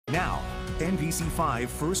Now, NBC5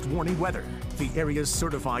 First Warning Weather, the area's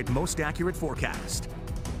certified most accurate forecast.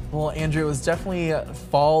 Well, Andrew, it was definitely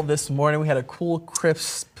fall this morning. We had a cool,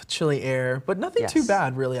 crisp, chilly air, but nothing too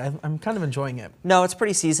bad, really. I'm kind of enjoying it. No, it's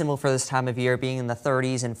pretty seasonable for this time of year, being in the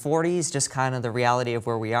 30s and 40s, just kind of the reality of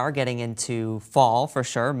where we are getting into fall for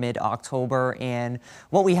sure, mid-October. And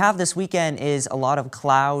what we have this weekend is a lot of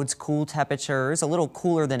clouds, cool temperatures, a little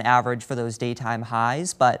cooler than average for those daytime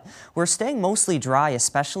highs, but we're staying mostly dry,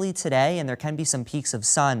 especially today, and there can be some peaks of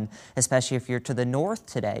sun, especially if you're to the north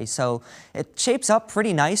today. So it shapes up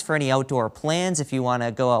pretty nice for any outdoor plans if you want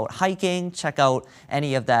to go out hiking, check out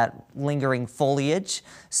any of that lingering foliage.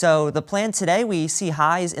 So the plan today, we see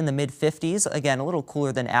highs in the mid-50s, again a little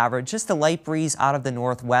cooler than average, just a light breeze out of the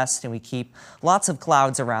northwest, and we keep lots of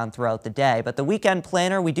clouds around throughout the day. But the weekend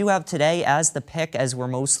planner, we do have today as the pick, as we're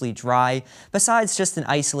mostly dry, besides just an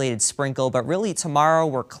isolated sprinkle. But really tomorrow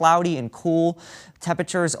we're cloudy and cool.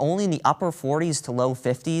 Temperatures only in the upper 40s to low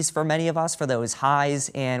 50s for many of us for those highs,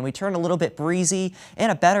 and we turn a little bit breezy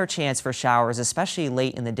and a better chance for showers, especially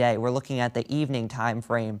late in the day. We're looking at the evening time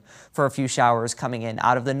frame for a few showers coming in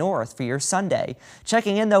out of the north for your Sunday.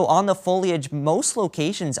 Checking in though on the foliage, most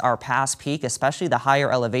locations are past peak, especially the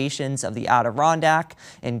higher elevations of the Adirondack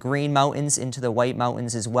and Green Mountains into the White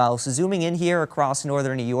Mountains as well. So zooming in here across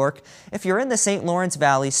northern New York, if you're in the St. Lawrence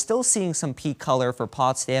Valley, still seeing some peak color for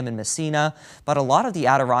Potsdam and Messina, but a lot of the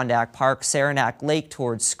Adirondack Park, Saranac Lake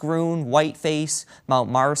towards Scroon, Whiteface, Mount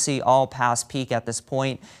Marcy, all past peak at this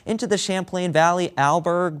point. Into the Champlain Valley,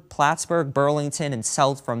 Alberg, Plattsburgh, Burlington, and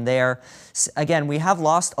south from there. Again, we have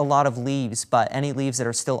lost a lot of leaves, but any leaves that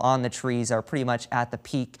are still on the trees are pretty much at the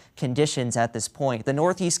peak conditions at this point. The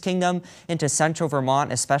Northeast Kingdom into central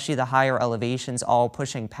Vermont, especially the higher elevations, all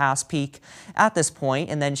pushing past peak at this point.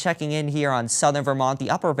 And then checking in here on southern Vermont, the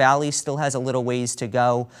upper valley still has a little ways to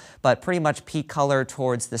go, but pretty much peak color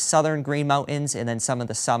towards the southern Green Mountains, and then some of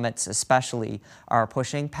the summits especially are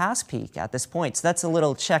pushing past peak at this point. So that's a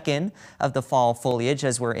little check-in of the fall foliage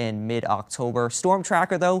as we're in mid-October. Storm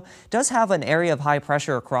tracker though does have an area of high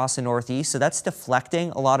pressure across the northeast, so that's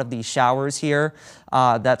deflecting a lot of these showers here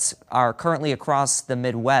that are currently across the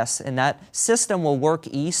Midwest, and that system will work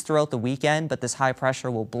east throughout the weekend, but this high pressure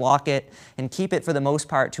will block it and keep it for the most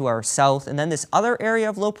part to our south. And then this other area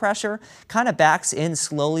of low pressure kind of backs in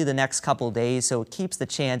slowly the next couple days, so it keeps the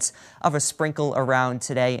chance of a sprinkle around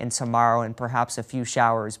today and tomorrow, and perhaps a few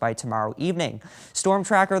showers by tomorrow evening. Storm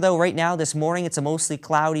tracker though, right now this morning it's a mostly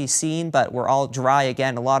cloudy scene, but we're all dry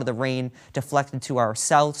again. A lot of the rain deflected to our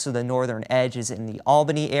south, so the northern edge is in the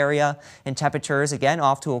Albany area, and temperatures again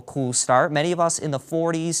off to a cool start. Many of us in the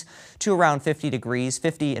 40s to around 50 degrees,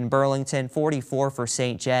 50 in Burlington, 44 for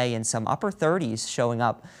St. Jay, and some upper 30s showing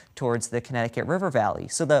up towards the Connecticut River Valley.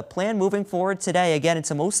 So the plan moving forward today, again,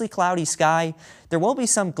 it's a mostly cloudy sky. There will be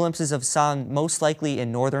some glimpses of sun, most likely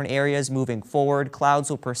in northern areas moving forward. Clouds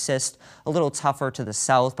will persist a little tougher to the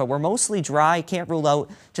south, but we're mostly dry. Can't rule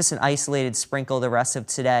out just an isolated sprinkle the rest of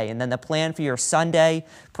today. And then the plan for your Sunday,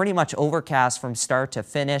 pretty much overcast from start to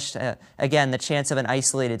finish. Again, the chance of an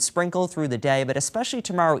isolated sprinkle through the day, but especially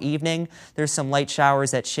tomorrow evening, there's some light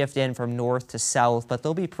showers that shift in from north to south, but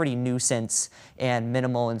they'll be pretty nuisance and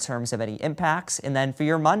minimal in terms of any impacts. And then for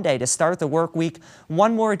your Monday, to start the work week,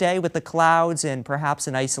 one more day with the clouds and perhaps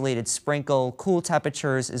an isolated sprinkle, cool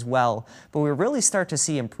temperatures as well. But we really start to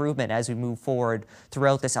see improvement as we move forward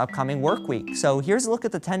throughout this upcoming work week. So here's a look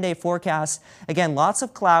at the 10-day forecast. Again, lots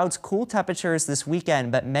of clouds, cool temperatures this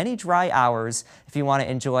weekend, but many dry hours if you want to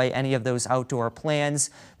enjoy any of those outdoor plans.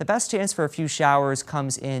 The best chance for a few showers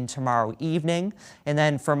comes in tomorrow evening. And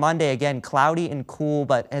then for Monday, again, cloudy and cool,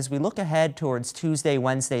 but as we look ahead towards Tuesday,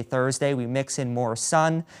 Wednesday, Thursday, we mix in more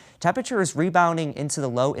sun. Temperatures rebounding into the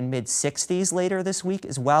low and mid 60s later this week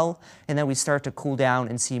as well, and then we start to cool down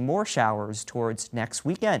and see more showers towards next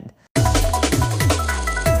weekend.